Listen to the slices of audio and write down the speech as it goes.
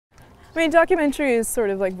I mean, documentary is sort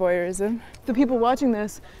of like voyeurism. The people watching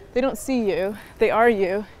this, they don't see you, they are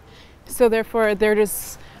you. So therefore, they're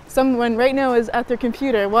just, someone right now is at their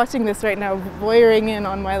computer watching this right now, voyeuring in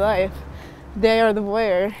on my life. They are the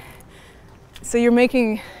voyeur. So you're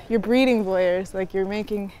breeding voyeurs, like you're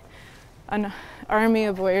making an army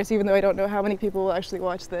of voyeurs, even though I don't know how many people will actually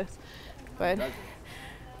watch this. But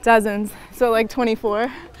dozens. So like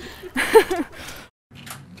 24.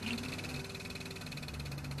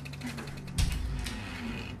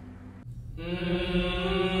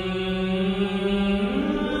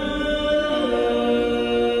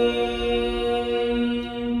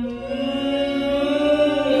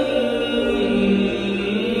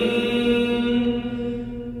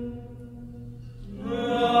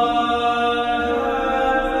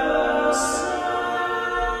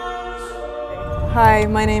 Hi,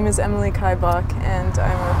 my name is Emily Kaibach, and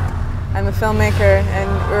I'm a filmmaker, and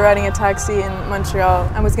we're riding a taxi in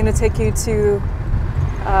Montreal. I was going to take you to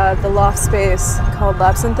the loft space called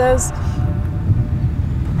L'Absinthe.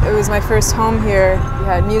 It was my first home here. We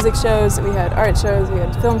had music shows, we had art shows, we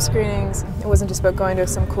had film screenings. It wasn't just about going to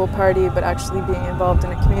some cool party, but actually being involved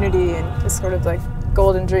in a community and this sort of like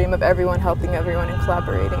golden dream of everyone helping everyone and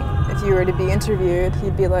collaborating. If you were to be interviewed,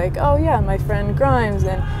 he'd be like, oh yeah, my friend Grimes,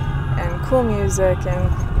 and cool music,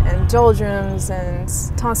 and doldrums, and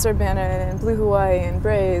Tonsor Bennett, and Blue Hawaii, and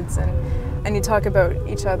braids, and you talk about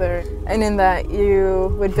each other, and in that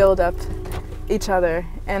you would build up each other,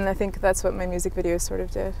 and I think that's what my music videos sort of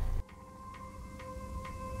did.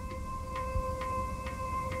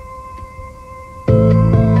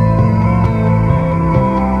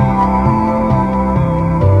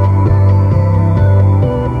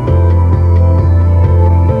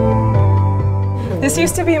 This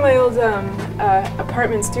used to be my old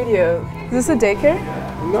apartment studio. Is this a daycare?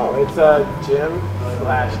 No, it's a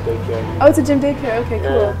gym/daycare. Oh, it's a gym daycare. Okay,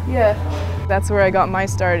 cool. Yeah. That's where I got my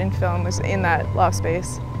start in film, was in that loft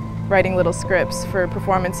space, writing little scripts for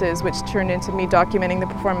performances, which turned into me documenting the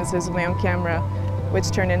performances with my own camera, which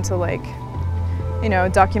turned into like, you know,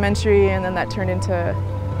 documentary, and then that turned into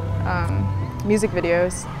music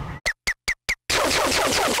videos.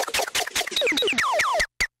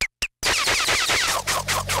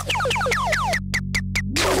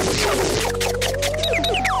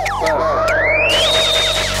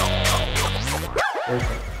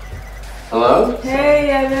 Hello? Hey,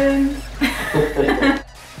 Evan!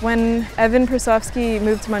 When Evan Persofsky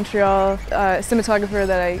moved to Montreal, a cinematographer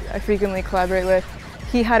that I frequently collaborate with,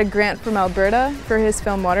 he had a grant from Alberta for his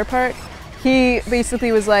film Water Park. He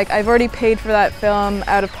basically was like, I've already paid for that film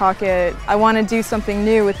out of pocket. I want to do something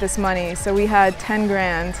new with this money. So we had 10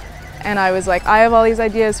 grand. And I was like, I have all these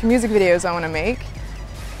ideas for music videos I want to make.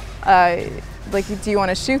 Like, do you want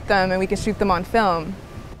to shoot them? And we can shoot them on film.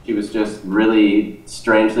 She was just really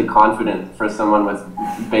strangely confident for someone with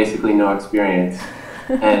basically no experience.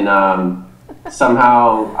 And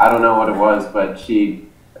somehow, I don't know what it was, but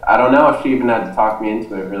I don't know if she even had to talk me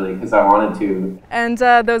into it really, because I wanted to. And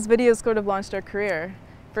those videos sort of launched our career,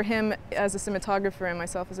 for him as a cinematographer and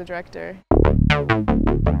myself as a director.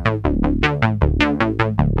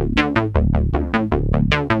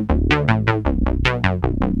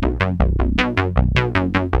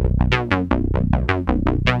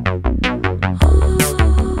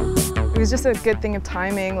 It was just a good thing of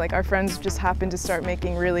timing. Like, our friends just happened to start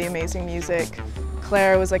making really amazing music.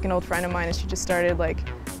 Claire was like an old friend of mine, and she just started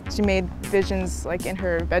she made visions like in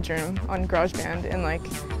her bedroom on GarageBand, and like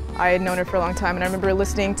I had known her for a long time, and I remember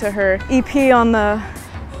listening to her EP on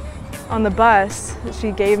the bus that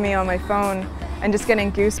she gave me on my phone and just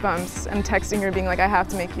getting goosebumps and texting her being like, I have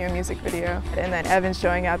to make you a music video. And then Evan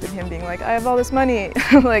showing up and him being like, I have all this money.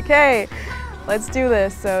 I'm like, hey, let's do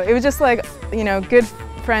this. So it was just like, you know, good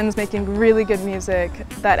friends making really good music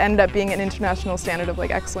that ended up being an international standard of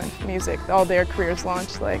like excellent music. All their careers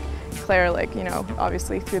launched, like Claire, like, you know,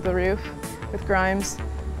 obviously through the roof with Grimes,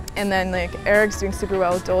 and then like Eric's doing super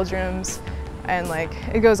well with Doldrums, and like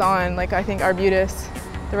it goes on. Like, I think Arbutus,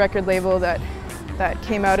 the record label that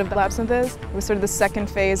came out of L'Absinthe, was sort of the second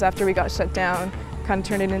phase after we got shut down, kind of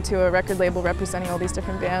turned it into a record label representing all these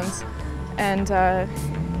different bands, and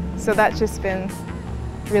so that's just been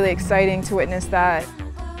really exciting to witness that.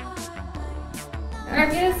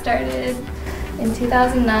 Arbutus started in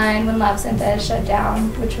 2009 when L'Absinthe shut down,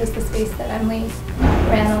 which was the space that Emily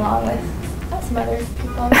ran along with some other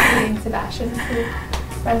people, including Sebastian, who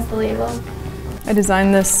runs the label. I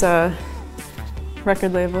designed this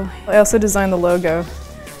record label. I also designed the logo,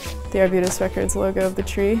 the Arbutus Records logo of the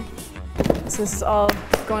tree. So this is all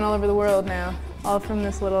going all over the world now, all from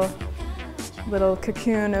this little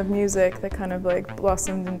cocoon of music that kind of like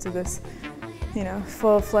blossomed into this you know,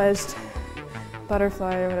 full-fledged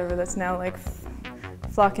butterfly or whatever that's now like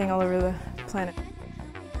flocking all over the planet.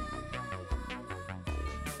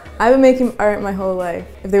 I've been making art my whole life.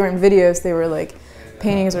 If they weren't videos, they were like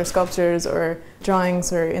paintings or sculptures or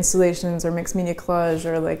drawings or installations or mixed media collage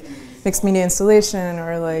or like mixed media installation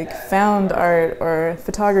or like found art or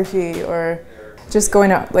photography or just going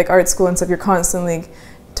to like art school and stuff. You're constantly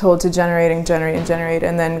told to generate and generate and generate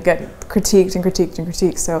and then get critiqued and critiqued and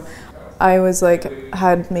critiqued. So I was like,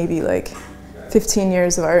 had maybe like 15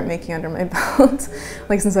 years of art making under my belt,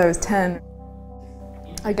 like since I was 10.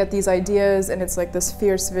 I get these ideas and it's like this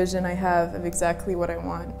fierce vision I have of exactly what I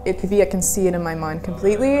want. It could be I can see it in my mind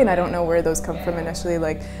completely and I don't know where those come from initially,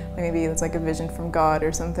 like maybe it's like a vision from God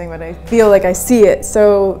or something, but I feel like I see it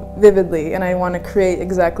so vividly and I want to create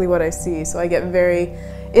exactly what I see. So I get very,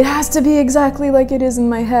 it has to be exactly like it is in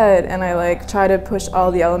my head, and I like try to push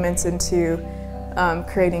all the elements into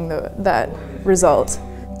creating that result.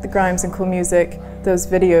 The Grimes and Cool Music, those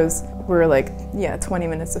videos were like, yeah, 20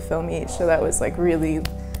 minutes of film each, so that was like really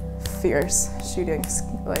fierce shooting.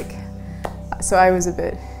 Like, so I was a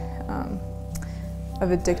bit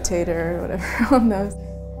of a dictator or whatever on those.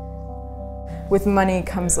 With money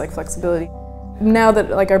comes like flexibility. Now that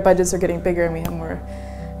like our budgets are getting bigger and we have more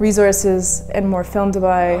resources and more film to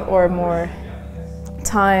buy or more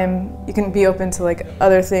time, you can be open to like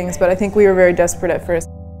other things, but I think we were very desperate at first.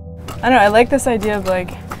 I don't know, I like this idea of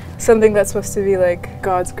like something that's supposed to be like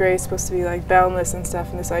God's grace, supposed to be like boundless and stuff,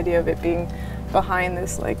 and this idea of it being behind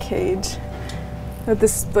this like cage, of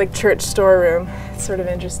this like church storeroom. It's sort of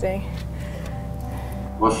interesting.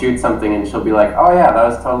 We'll shoot something and she'll be like, oh yeah, that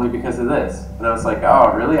was totally because of this. And I was like,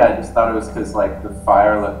 oh really? I just thought it was because like the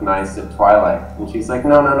fire looked nice at twilight. And she's like,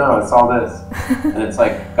 no, no, no, it's all this. And it's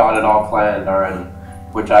like got it all planned already,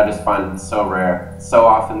 which I just find so rare. So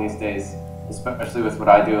often these days, especially with what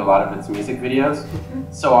I do, a lot of it's music videos.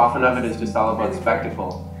 So often of it is just all about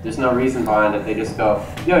spectacle. There's no reason behind it. They just go,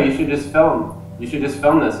 yo, you should just film. You should just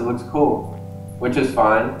film this, it looks cool. Which is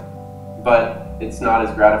fine, but it's not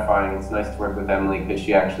as gratifying. It's nice to work with Emily because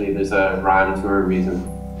she actually, there's a rhyme to her reason.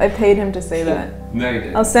 I paid him to say that. No, you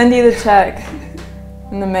didn't. I'll send you the check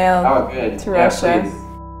in the mail to Russia. Please.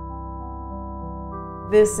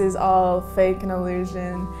 This is all fake and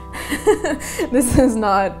illusion. This is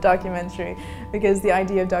not documentary, because the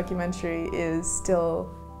idea of documentary is still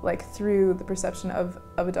like through the perception of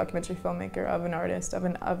a documentary filmmaker, of an artist, of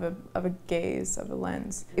a gaze, of a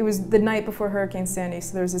lens. It was the night before Hurricane Sandy,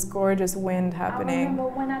 so there was this gorgeous wind happening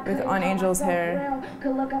on Angel's hair.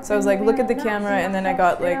 So I was like, look at the camera, and then I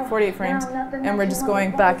got like 48 frames, and we're just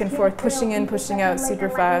going back and forth, pushing in, pushing out super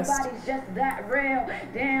fast.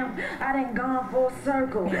 Damn, I done gone full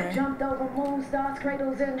circle. Jumped over moon stars,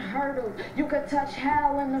 cradles and hurdles. You could touch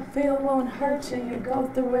hell and the field won't hurt you. You go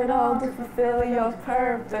through it all to fulfill your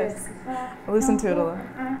purpose. Listen to it a lot.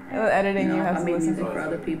 Editing, you have to listen to it. For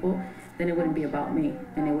other people, then it wouldn't be about me,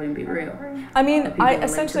 and it wouldn't be real. I mean, I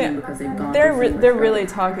essentially, they're really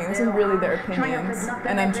talking. This is really their opinions,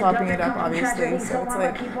 and I'm chopping it up, obviously. So it's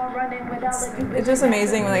like, it's just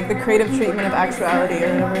amazing, like the creative treatment of actuality,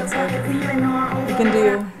 or whatever. It's like, you can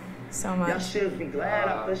do so much.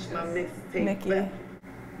 Mickey.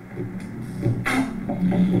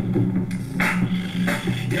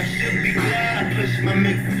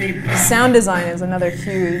 Sound design is another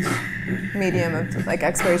huge medium of like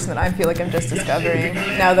exploration that I feel like I'm just discovering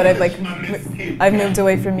now that I've moved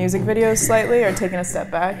away from music videos slightly, or taken a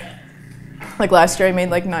step back. Like last year I made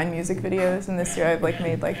like 9 music videos, and this year I've like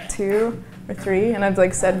made like 2 or 3, and I've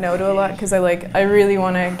like said no to a lot because I really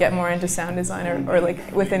want to get more into sound design or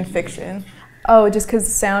like within fiction. Oh, just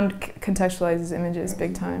because sound contextualizes images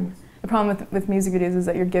big time. The problem with music videos is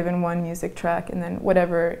that you're given one music track, and then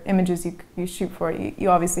whatever images you shoot for, you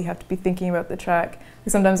obviously have to be thinking about the track.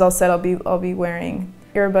 Sometimes I'll be wearing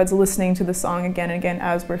earbuds, listening to the song again and again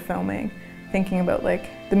as we're filming, thinking about like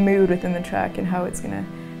the mood within the track and how it's gonna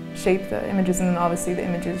shape the images. And then obviously the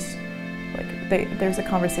images, like there's a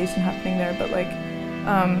conversation happening there, but like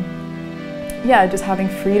yeah, just having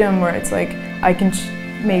freedom where it's like I can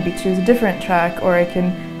maybe choose a different track, or I can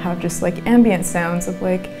have just like ambient sounds of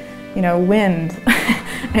like, you know, wind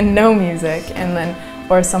and no music, and then,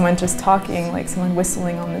 or someone just talking, like someone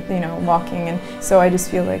whistling on the, you know, walking. And so I just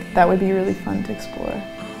feel like that would be really fun to explore.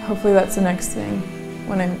 Hopefully that's the next thing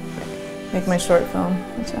when I make my short film,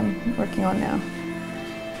 which I'm working on now,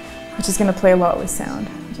 which is going to play a lot with sound,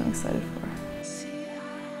 which I'm excited for.